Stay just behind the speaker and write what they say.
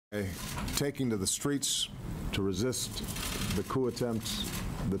Taking to the streets to resist the coup attempt,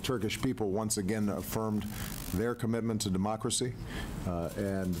 the Turkish people once again affirmed their commitment to democracy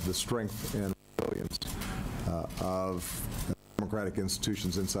and the strength and resilience of democratic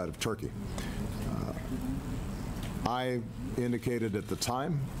institutions inside of Turkey. I indicated at the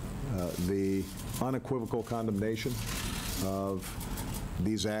time the unequivocal condemnation of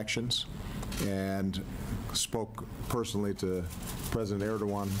these actions and spoke personally to President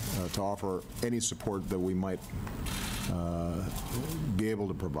Erdogan to offer any support that we might be able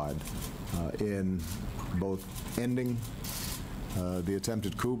to provide in both ending the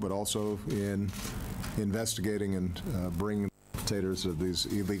attempted coup, but also in investigating and bringing the perpetrators of these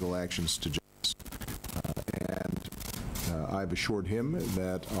illegal actions to justice. I've assured him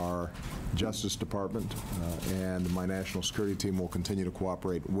that our Justice Department and my national security team will continue to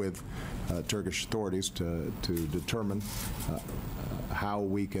cooperate with Turkish authorities to determine how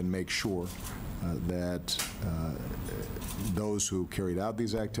we can make sure that those who carried out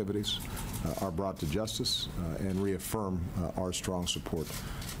these activities are brought to justice and reaffirm our strong support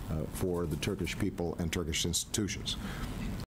for the Turkish people and Turkish institutions.